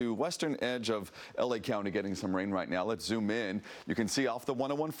western edge of LA County getting some rain right now. Let's zoom in. You can see off the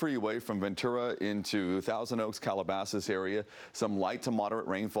 101 freeway from Ventura into Thousand Oaks, Calabasas area, some light to moderate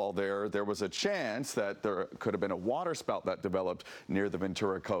rainfall there. There was a chance that there could have been a water spout that developed near the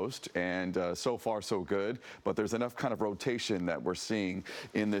Ventura coast, and so far so good. But there's enough kind of rotation that we're seeing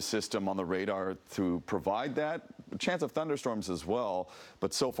in this system on the radar to provide that chance of thunderstorms as well.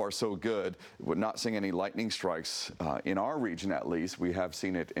 But so far so good. We're not seeing any lightning strikes in our region, at least. We have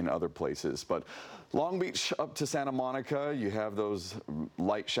seen it in other places. But Long Beach up to Santa Monica, you have those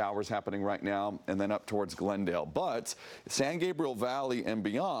light showers happening right now, and then up towards Glendale. But San Gabriel Valley and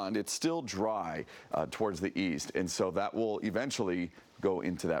beyond, it's still dry towards the east, and so that will eventually go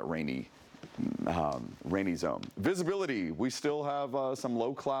into that rainy zone. Visibility, we still have some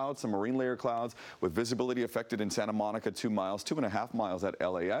low clouds, some marine layer clouds with visibility affected in Santa Monica, 2 miles, 2.5 miles at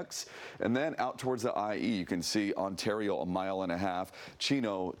LAX. And then out towards the IE, you can see Ontario 1.5 miles,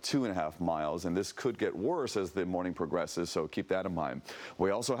 Chino 2.5 miles. And this could get worse as the morning progresses, so keep that in mind.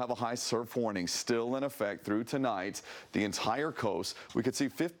 We also have a high surf warning still in effect through tonight. The entire coast, we could see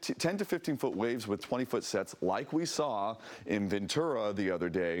 10 to 15 foot waves with 20-foot sets like we saw in Ventura the other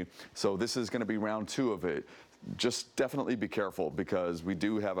day. So this is going to be round 2 of it. Just definitely be careful, because we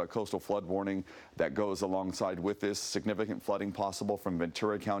do have a coastal flood warning that goes alongside with this. Significant flooding possible from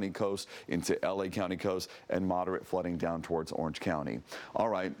Ventura County coast into LA County coast, and moderate flooding down towards Orange County. All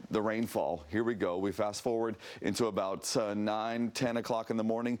right, the rainfall, here we go. We fast forward into about 9, 10 o'clock in the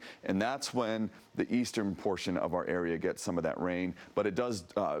morning, and that's when the eastern portion of our area gets some of that rain, but it does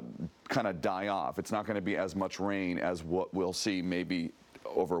kind of die off. It's not going to be as much rain as what we'll see maybe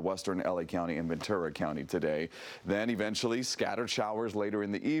over western LA County and Ventura County today. Then eventually scattered showers later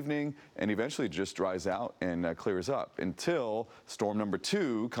in the evening, and eventually just dries out and clears up until storm number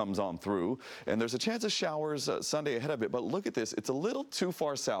 2 comes on through. And there's a chance of showers Sunday ahead of it, but look at this, it's a little too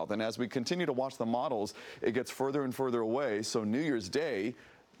far south. And as we continue to watch the models, it gets further and further away. So New Year's Day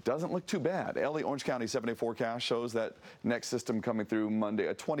doesn't look too bad. LA Orange County 7-day forecast shows that next system coming through Monday,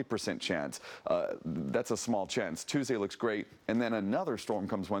 a 20% chance. That's a small chance. Tuesday looks great, and then another storm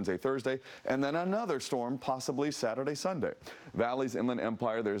comes Wednesday, Thursday, and then another storm possibly Saturday, Sunday. Valley's Inland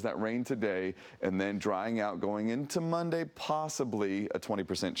Empire, there's that rain today, and then drying out going into Monday, possibly a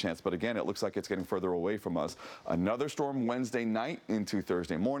 20% chance. But again, it looks like it's getting further away from us. Another storm Wednesday night into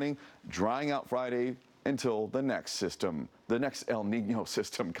Thursday morning, drying out Friday until the next system, the next El Nino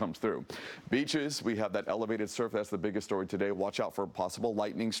system comes through. Beaches, we have that elevated surf. That's the biggest story today. Watch out for possible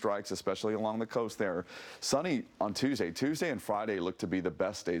lightning strikes, especially along the coast there. Sunny on Tuesday. Tuesday and Friday look to be the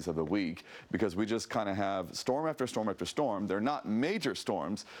best days of the week, because we just kind of have storm after storm after storm. They're not major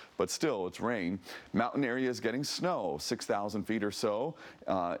storms, but still it's rain. Mountain areas getting snow, 6,000 feet or so.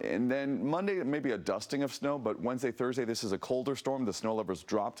 And then Monday, maybe a dusting of snow, but Wednesday, Thursday, this is a colder storm. The snow levels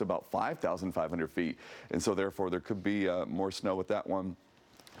dropped to about 5,500 feet. And so therefore there could be more snow with that one.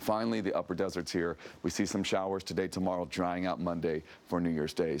 Finally, the upper deserts here. We see some showers today, tomorrow, drying out Monday for New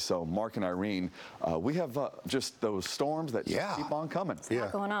Year's Day. So Mark and Irene, we have just those storms that just keep on coming.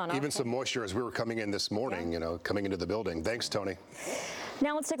 Going on. Even some moisture as we were coming in this morning, you know, coming into the building. Thanks, Tony.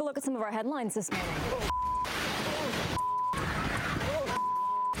 Now let's take a look at some of our headlines this morning.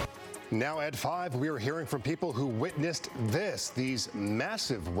 Now at 5, we are hearing from people who witnessed these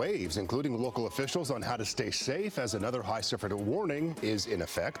massive waves, including local officials on how to stay safe as another high surf warning is in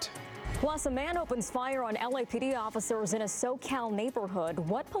effect. Plus, a man opens fire on LAPD officers in a SoCal neighborhood.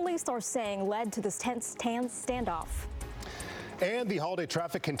 What police are saying led to this tense standoff. And the holiday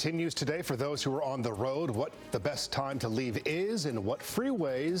traffic continues today for those who are on the road. What the best time to leave is, and what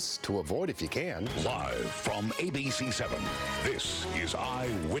freeways to avoid if you can. Live from ABC 7, this is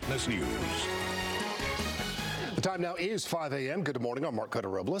Eyewitness News. The time now is 5 a.m. Good morning. I'm Mark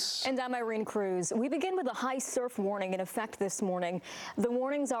Cota-Robles. And I'm Irene Cruz. We begin with a high surf warning in effect this morning. The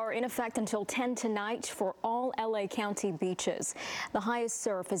warnings are in effect until 10 tonight for all LA County beaches. The highest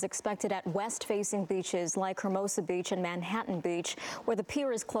surf is expected at west-facing beaches like Hermosa Beach and Manhattan Beach, where the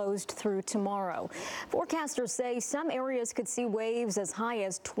pier is closed through tomorrow. Forecasters say some areas could see waves as high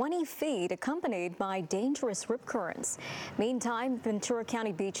as 20 feet, accompanied by dangerous rip currents. Meantime, Ventura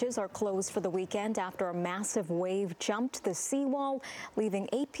County beaches are closed for the weekend after a massive wave jumped the seawall, leaving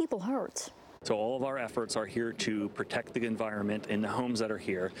 8 people hurt. So all of our efforts are here to protect the environment and the homes that are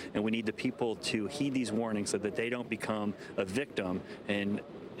here, and we need the people to heed these warnings so that they don't become a victim and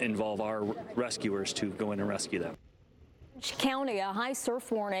involve our rescuers to go in and rescue them. County, a high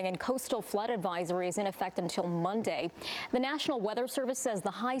surf warning and coastal flood advisory is in effect until Monday. The National Weather Service says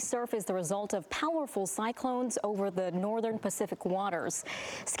the high surf is the result of powerful cyclones over the northern Pacific waters.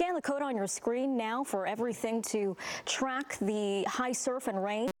 Scan the code on your screen now for everything to track the high surf and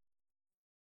rain.